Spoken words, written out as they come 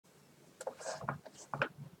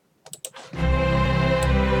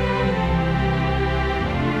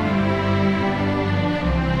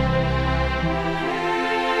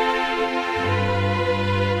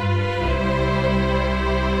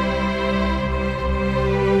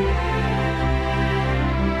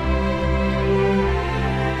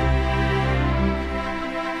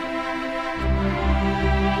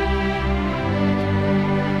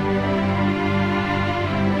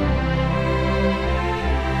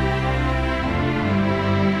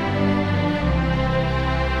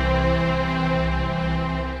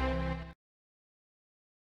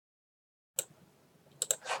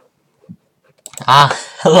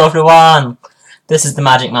Hello everyone! This is the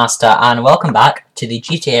Magic Master, and welcome back to the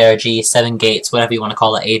GTARG 7 Gates, whatever you want to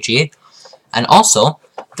call it, AG, and also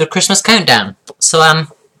the Christmas countdown. So,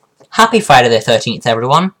 happy Friday the 13th,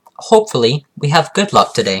 everyone. Hopefully, we have good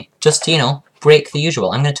luck today. Just to, break the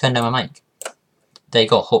usual. I'm going to turn down my mic. There you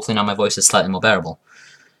go. Hopefully now my voice is slightly more bearable.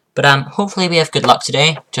 But, hopefully we have good luck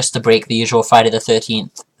today, just to break the usual Friday the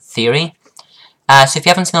 13th theory. So if you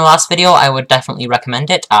haven't seen the last video, I would definitely recommend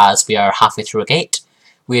it, as we are halfway through a gate.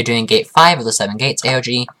 We are doing Gate 5 of the 7 Gates ARG.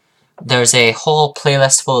 There's a whole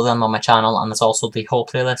playlist full of them on my channel, and there's also the whole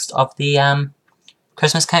playlist of the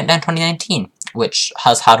Christmas Countdown 2019, which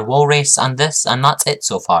has had Wall Race and this, and that's it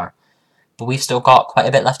so far. But we've still got quite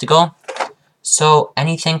a bit left to go, so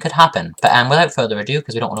anything could happen. But without further ado,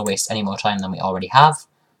 because we don't want to waste any more time than we already have,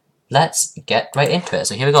 let's get right into it.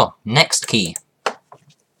 So here we go. Next key.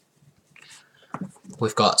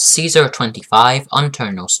 We've got Caesar25,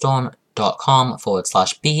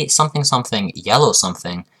 unturnednostone.com/B something something yellow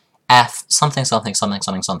something F something something something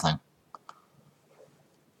something something.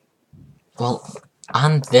 Well,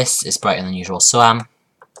 and this is brighter than usual, so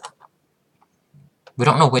we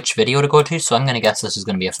don't know which video to go to, so I'm going to guess this is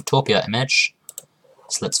going to be a Photopia image.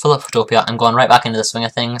 So let's fill up Photopia. I'm going right back into the swing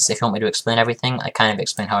of things. If you want me to explain everything, I kind of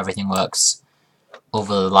explain how everything works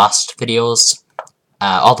over the last videos.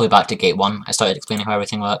 All the way back to Gate 1, I started explaining how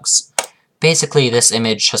everything works. Basically, this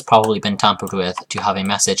image has probably been tampered with to have a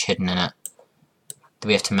message hidden in it.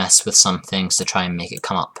 We have to mess with some things to try and make it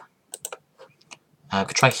come up. We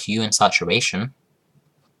could try hue and saturation.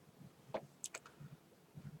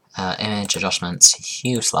 Image adjustments,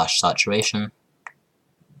 hue/saturation.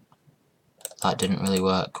 That didn't really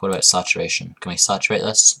work. What about saturation? Can we saturate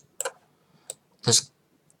this? There's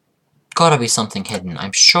gotta be something hidden.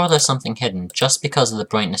 I'm sure there's something hidden just because of the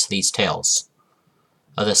brightness of these tails.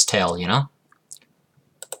 Or this tail, you know?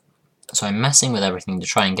 So I'm messing with everything to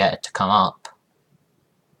try and get it to come up.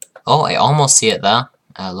 Oh, I almost see it there.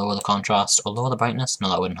 Lower the contrast or lower the brightness? No,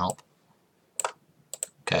 that wouldn't help.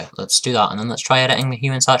 Okay, let's do that, and then let's try editing the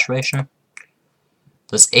hue and saturation.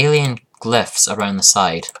 There's alien glyphs around the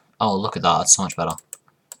side. Oh, look at that, that's so much better.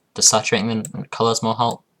 Does saturating the colours more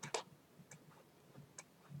help?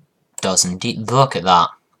 Does indeed. Look at that.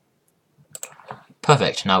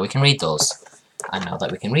 Perfect, now we can read those. And now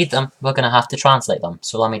that we can read them, we're going to have to translate them.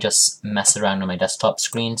 So let me just mess around on my desktop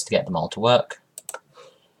screens to get them all to work.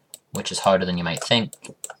 Which is harder than you might think,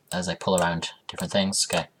 as I pull around different things.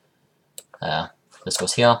 Okay. This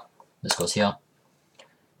goes here, this goes here.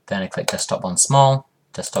 Then I click desktop 1 small,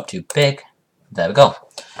 desktop 2 big. There we go.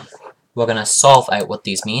 We're going to solve out what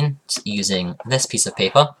these mean using this piece of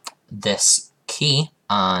paper, this key,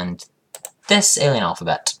 and this alien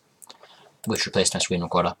alphabet, which replaced my screen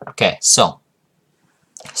recorder. Okay, so,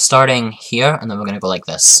 starting here, and then we're going to go like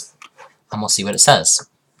this, and we'll see what it says.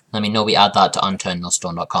 Let me know we add that to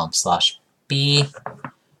unturnednostone.com/B.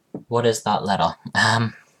 What is that letter?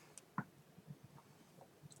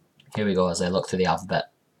 Here we go as I look through the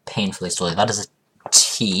alphabet painfully slowly. That is a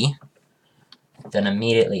T. Then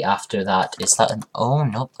immediately after that, is that an O?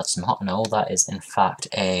 Nope, that's not an O. That is in fact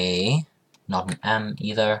a... not an M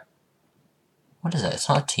either. What is it? It's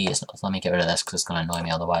not a T. It's not, let me get rid of this because it's going to annoy me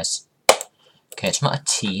otherwise. Okay, it's not a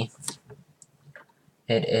T.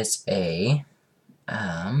 It is a...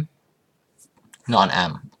 not an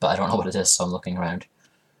M, but I don't know what it is, so I'm looking around.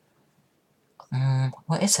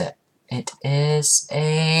 What is it? It is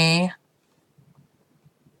a...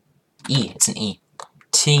 E. It's an E.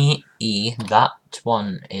 T-E. That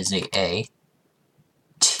one is a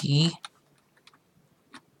T.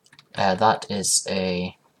 That is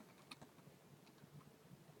a...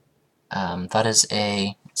 that is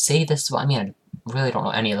a... See, this is what I mean. I really don't know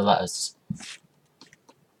any of the letters.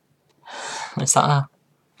 Is that a...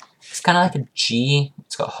 It's kind of like a G.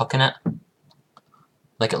 It's got a hook in it.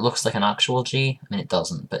 Like, it looks like an actual G. I mean, it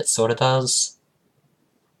doesn't, but it sort of does.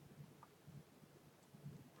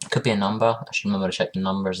 It could be a number. I should remember to check the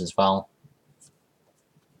numbers as well.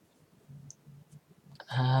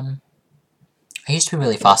 I used to be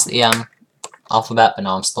really fast at the alphabet, but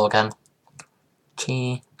now I'm slow again.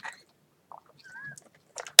 T.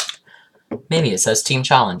 Maybe it says Team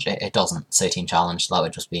Challenge. It doesn't say Team Challenge. That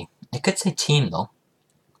would just be... It could say Team, though.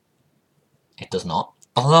 It does not.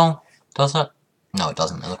 Although, does it? No, it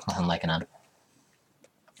doesn't. It looks nothing like an N.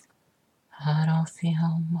 I don't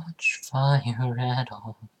feel much fire at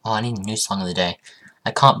all. Oh, I need a new song of the day.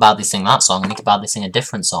 I can't badly sing that song. I need to badly sing a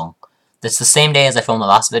different song. It's the same day as I filmed the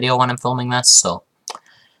last video when I'm filming this, so...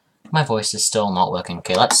 My voice is still not working.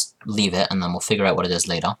 Okay, let's leave it, and then we'll figure out what it is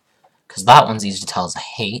later. Because that one's easy to tell as a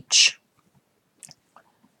H.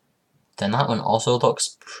 Then that one also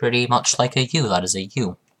looks pretty much like a U. That is a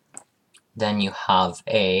U. Then you have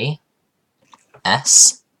a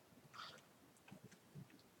S.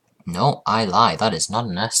 No, I lie. That is not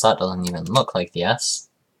an S. That doesn't even look like the S.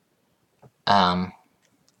 No,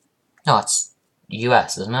 it's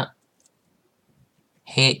US, isn't it?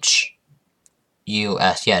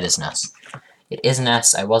 H-U-S. Yeah, it is an S. It is an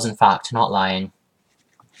S. I was, in fact, not lying.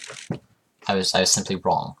 I was simply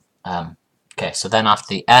wrong. Okay, so then after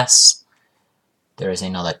the S, there is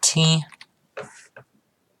another T.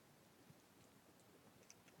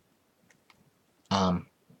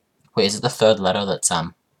 Wait, is it the third letter that's,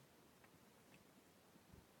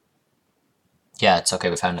 Yeah, it's okay,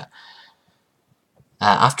 we found it.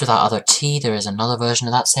 After that other T, there is another version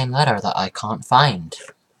of that same letter that I can't find.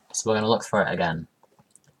 So we're going to look for it again.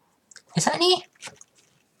 Is that an E?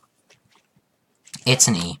 It's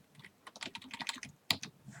an E.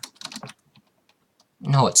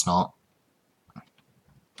 No, it's not.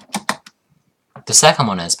 The second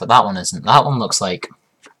one is, but that one isn't. That one looks like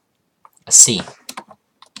a C.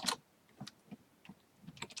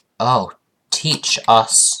 Oh, teach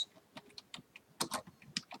us.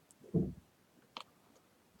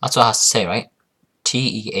 That's what it has to say, right?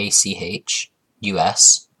 T-E-A-C-H-U-S.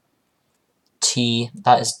 T,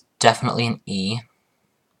 that is definitely an E.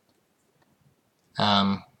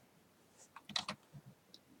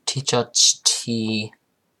 Teach us T.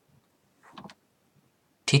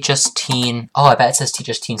 Teach us teen. Oh, I bet it says teach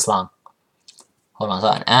us teen slang. Hold on, is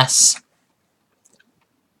that an S?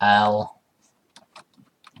 L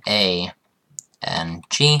A N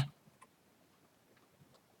G.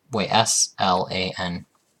 Wait, S L A N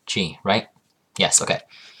G, right? Yes, okay.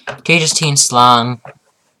 Teach us teen slang.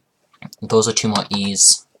 Those are two more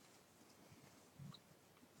E's.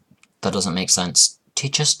 That doesn't make sense.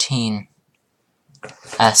 Teach us teen.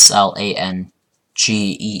 S L A N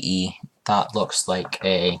G E E. That looks like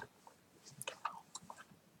a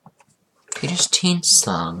Teach teen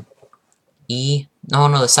slang. E.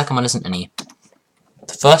 No, the second one isn't an E.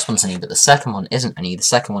 The first one's an E, but the second one isn't an E. The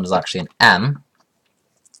second one is actually an M.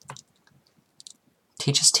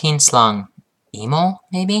 Teach us teen slang. Emo,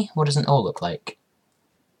 maybe? What does an O look like?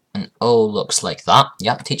 An O looks like that.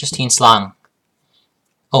 Yep, teach us teen slang.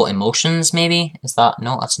 Oh, emotions, maybe? Is that?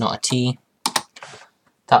 No, that's not a T.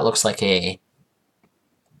 That looks like a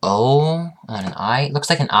O and an I. It looks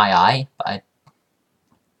like an II, but I...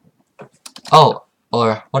 Oh,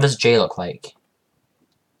 or what does J look like?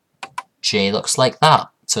 J looks like that.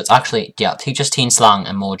 So it's actually, yeah, teach us teen slang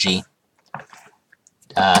emoji.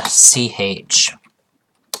 C-H...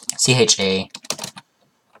 C-H-A...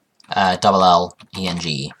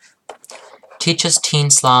 L-L-E-N-G. Teach us teen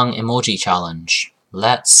slang emoji challenge.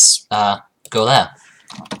 Let's go there.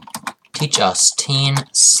 Teach us teen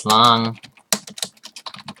slang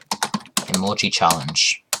emoji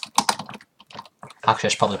challenge. Actually, I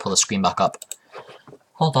should probably pull the screen back up.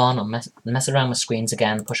 Hold on, I'll mess around with screens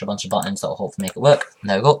again, push a bunch of buttons that will hopefully make it work.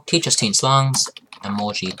 There we go. Teach us teen slangs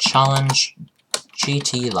emoji challenge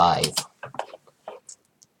GT Live.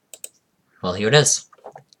 Well, here it is.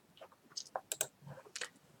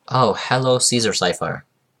 Oh, hello Caesar Cipher.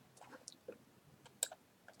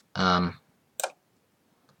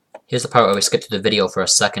 Here's the part where we skip to the video for a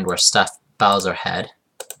second where Steph bows her head.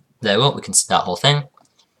 There we go, we can see that whole thing.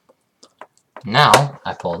 Now,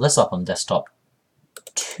 I pull this up on desktop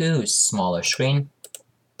to smaller screen,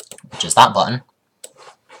 which is that button.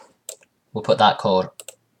 We'll put that code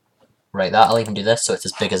right there. I'll even do this so it's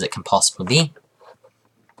as big as it can possibly be.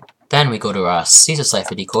 Then we go to our Caesar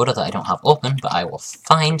Cipher decoder that I don't have open, but I will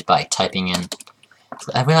find by typing in...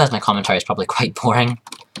 I realize my commentary is probably quite boring.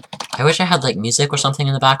 I wish I had like music or something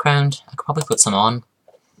in the background. I could probably put some on.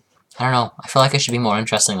 I don't know. I feel like I should be more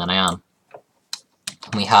interesting than I am.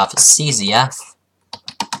 We have CZF,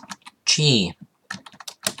 G,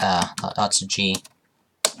 that's a G,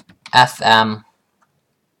 FM,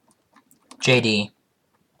 JD,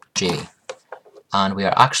 J. And we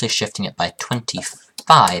are actually shifting it by 25,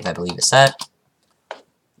 I believe it said,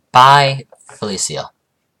 by Felicia.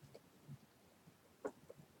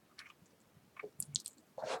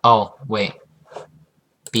 Oh, wait.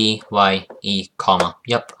 B-Y-E, comma.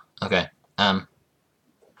 Yep. Okay.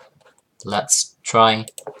 Let's try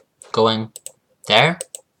going there,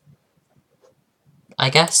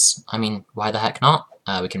 I guess. I mean, why the heck not?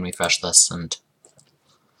 We can refresh this, and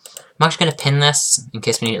I'm actually going to pin this in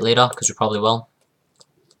case we need it later, because we probably will.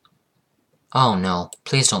 Oh no,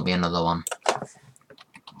 please don't be another one.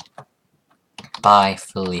 By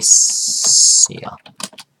Felicia.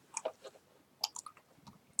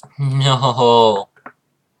 No.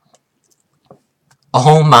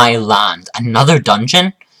 Oh my land. Another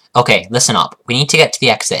dungeon? Okay, listen up. We need to get to the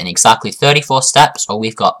exit in exactly 34 steps, or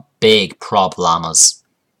we've got big problems.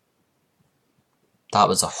 That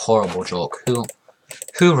was a horrible joke.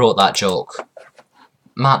 Who wrote that joke?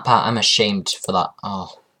 Matt, Pat, I'm ashamed for that.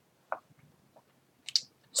 Oh.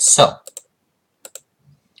 So,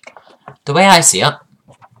 the way I see it,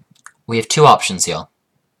 we have two options here.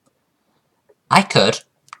 I could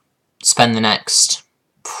spend the next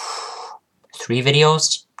 3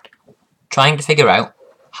 videos trying to figure out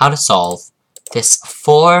how to solve this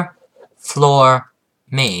 4-floor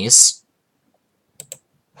maze,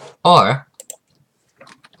 or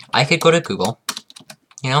I could go to Google,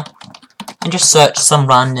 you know, and just search some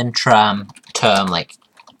random term like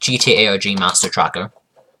GTARG Master Tracker.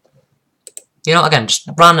 You know, again, just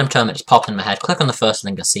random term that just popped in my head. Click on the first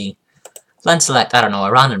link I see. Then select, I don't know,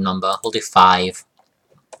 a random number. We'll do 5.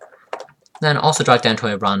 Then also drag down to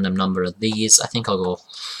a random number of these. I think I'll go,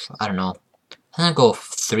 I don't know. I'll go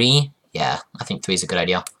 3. Yeah, I think 3 is a good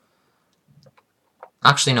idea.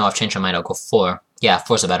 Actually, no, I've changed my mind. I'll go 4. Yeah,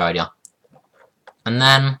 4 is a better idea. And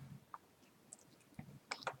then...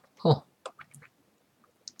 Oh.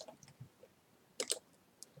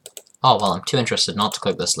 Oh, well, I'm too interested not to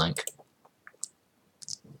click this link.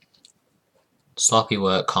 Sloppy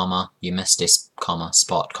work, comma, you missed a comma,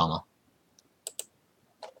 spot, comma.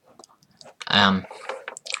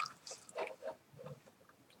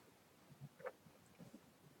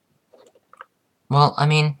 Well, I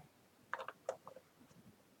mean...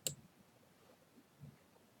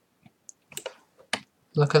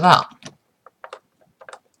 Look at that.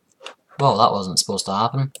 Well, that wasn't supposed to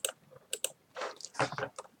happen.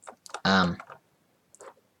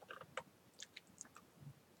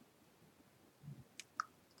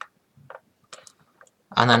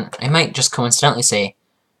 And then it might just coincidentally say,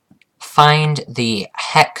 find the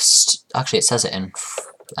hex... Actually, it says it in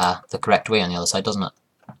the correct way on the other side, doesn't it?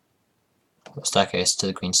 Staircase to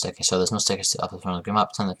the green staircase. So there's no staircase to the upper front of the green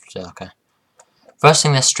map. Okay. First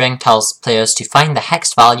thing, this string tells players to find the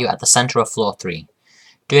hex value at the center of floor 3.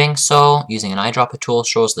 Doing so, using an eyedropper tool,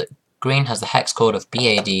 shows that green has the hex code of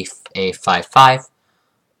BADA55,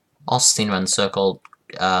 also seen around the circle,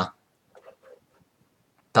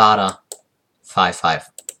 BADA55.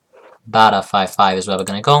 BADA55 is where we're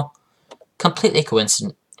going to go. Completely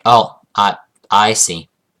coincident. Oh, I see.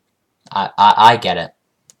 I get it.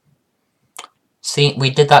 See, we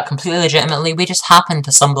did that completely legitimately. We just happened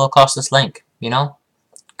to stumble across this link, you know?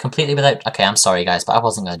 Completely without... Okay, I'm sorry, guys, but I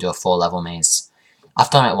wasn't going to do a 4-level maze. I've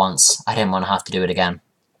done it once. I didn't want to have to do it again.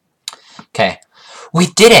 Okay. We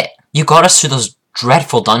did it! You got us through those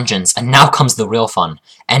dreadful dungeons, and now comes the real fun.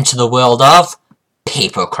 Enter the world of...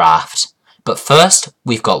 papercraft. But first,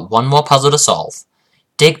 we've got one more puzzle to solve.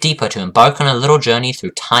 Dig deeper to embark on a little journey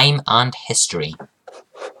through time and history.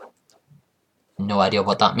 No idea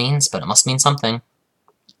what that means, but it must mean something.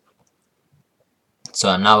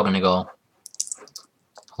 So now we're going to go...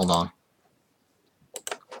 Hold on.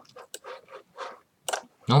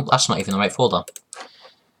 Nope, that's not even the right folder.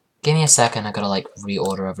 Give me a second, I gotta like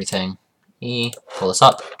reorder everything. Pull this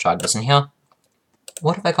up, drag this in here.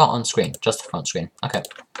 What have I got on screen? Just the front screen. Okay.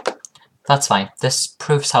 That's fine. This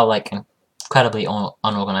proves how like incredibly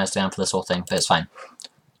unorganized I am for this whole thing, but it's fine.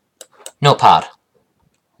 Notepad.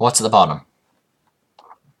 What's at the bottom?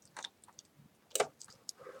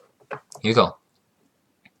 Here you go.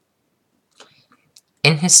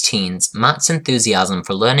 In his teens, Matt's enthusiasm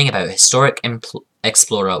for learning about a historic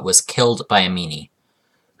explorer was killed by a meanie.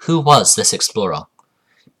 Who was this explorer?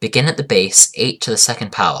 Begin at the base, 8 to the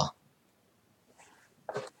second power.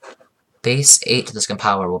 Base 8 to the second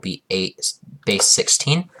power will be base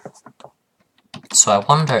 16. So I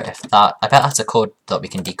wonder if that... I bet that's a code that we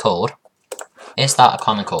can decode. Is that a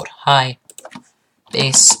common code? Hi.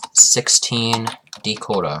 Base 16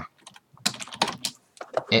 decoder.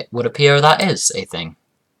 It would appear that is a thing.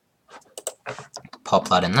 Pop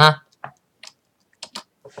that in there.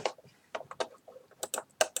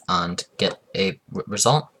 And get a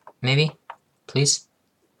result, maybe? Please?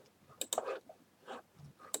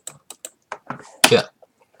 Sure.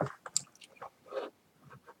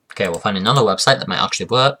 Okay, we'll find another website that might actually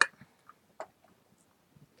work.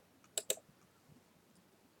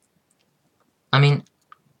 I mean...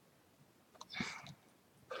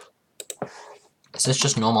 Is this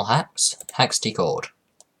just normal hex? Hex decode.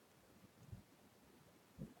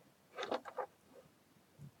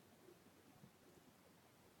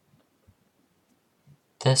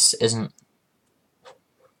 This isn't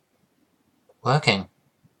working.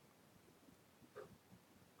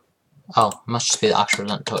 Oh, must just be the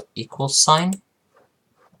accidental equals sign.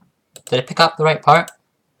 Did I pick up the right part?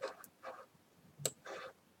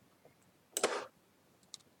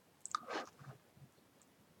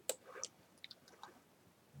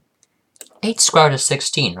 8 squared is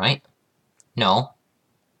 16, right? No.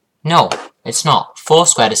 No, it's not. 4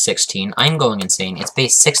 squared is 16. I'm going insane. It's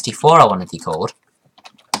base 64 I want to decode.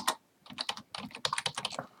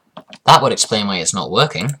 That would explain why it's not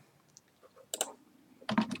working.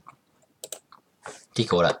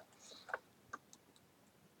 Decode it.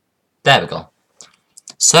 There we go.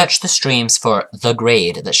 Search the streams for the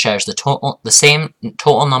grade that shares the same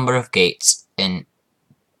total number of gates in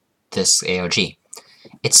this ARG.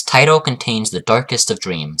 Its title contains the darkest of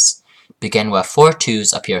dreams. Begin where 4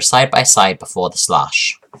 2s appear side by side before the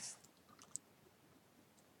slash.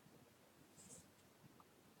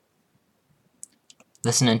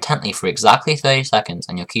 Listen intently for exactly 30 seconds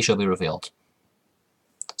and your key shall be revealed.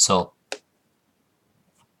 So,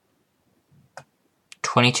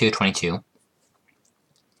 22, 22.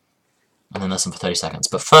 And then listen for 30 seconds.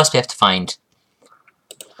 But first we have to find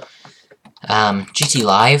GT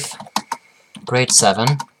Live, Grade 7,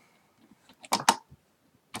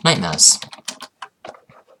 Nightmares.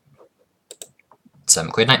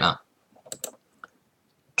 7th grade Nightmare.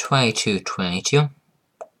 22, 22,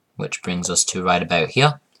 which brings us to right about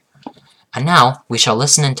here. And now we shall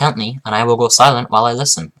listen intently, and I will go silent while I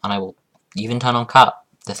listen, and I will even turn on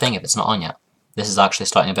the thing if it's not on yet. This is actually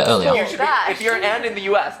starting a bit earlier. If you're an in the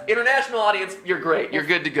US, international audience, you're great. You're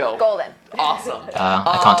good to go. Golden. Awesome.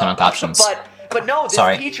 I can't turn on captions. But no, this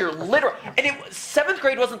Sorry. teacher literally, and 7th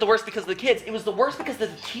grade wasn't the worst because of the kids. It was the worst because of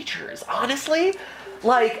the teachers. Honestly,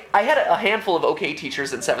 like I had a handful of okay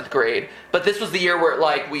teachers in 7th grade, but this was the year where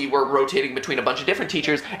like we were rotating between a bunch of different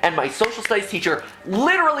teachers, and my social studies teacher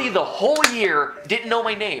literally the whole year didn't know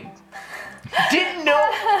my name. Didn't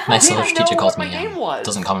know. My social teacher calls me name was.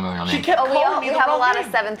 Doesn't call me my real name. She kept calling me we the have a wrong lot name.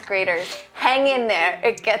 of 7th graders. Hang in there.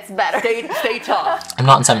 It gets better. Stay tough. I'm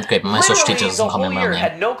not in 7th grade, but my social teacher doesn't the call me whole my year real name.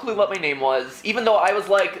 had no clue what my name was, even though I was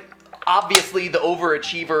like obviously the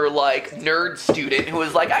overachiever like nerd student who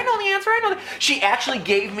was like, I know the answer, I know the... She actually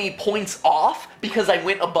gave me points off because I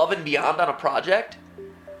went above and beyond on a project.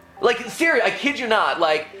 Like seriously, I kid you not,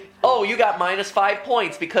 like, oh, you got -5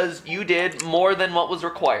 points because you did more than what was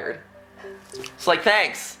required. It's like,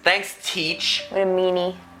 thanks, teach. What a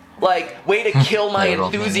meanie. Like, way to kill my Literal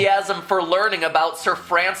enthusiasm for learning about Sir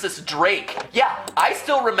Francis Drake. Yeah, I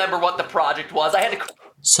still remember what the project was. I had to...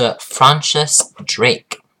 Sir Francis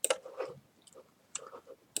Drake.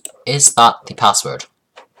 Is that the password?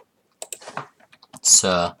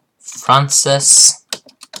 Sir Francis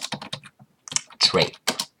Drake.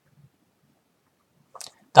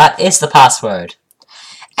 That is the password.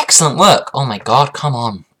 Excellent work. Oh my god, come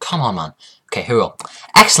on. Come on, man. Okay, hurrah.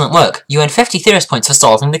 Excellent work. You earned 50 Theorist points for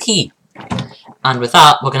solving the key. And with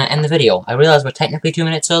that, we're going to end the video. I realise we're technically 2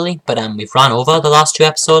 minutes early, but we've ran over the last 2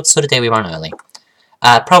 episodes, so today we ran early.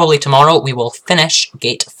 Probably tomorrow we will finish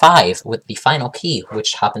Gate 5 with the final key,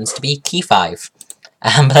 which happens to be Key 5.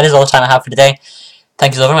 But that is all the time I have for today.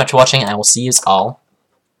 Thank you so very much for watching, and I will see you all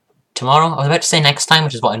tomorrow. I was about to say next time,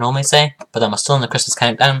 which is what I normally say, but then we're still in the Christmas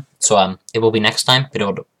countdown, so it will be next time, but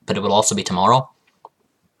it will also be tomorrow.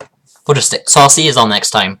 We'll just stick. So I'll see you all next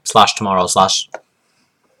time, / tomorrow, /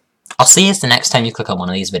 I'll see you the next time you click on one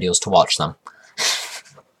of these videos to watch them.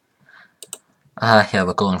 Here,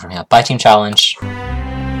 we're going from here. Biting challenge.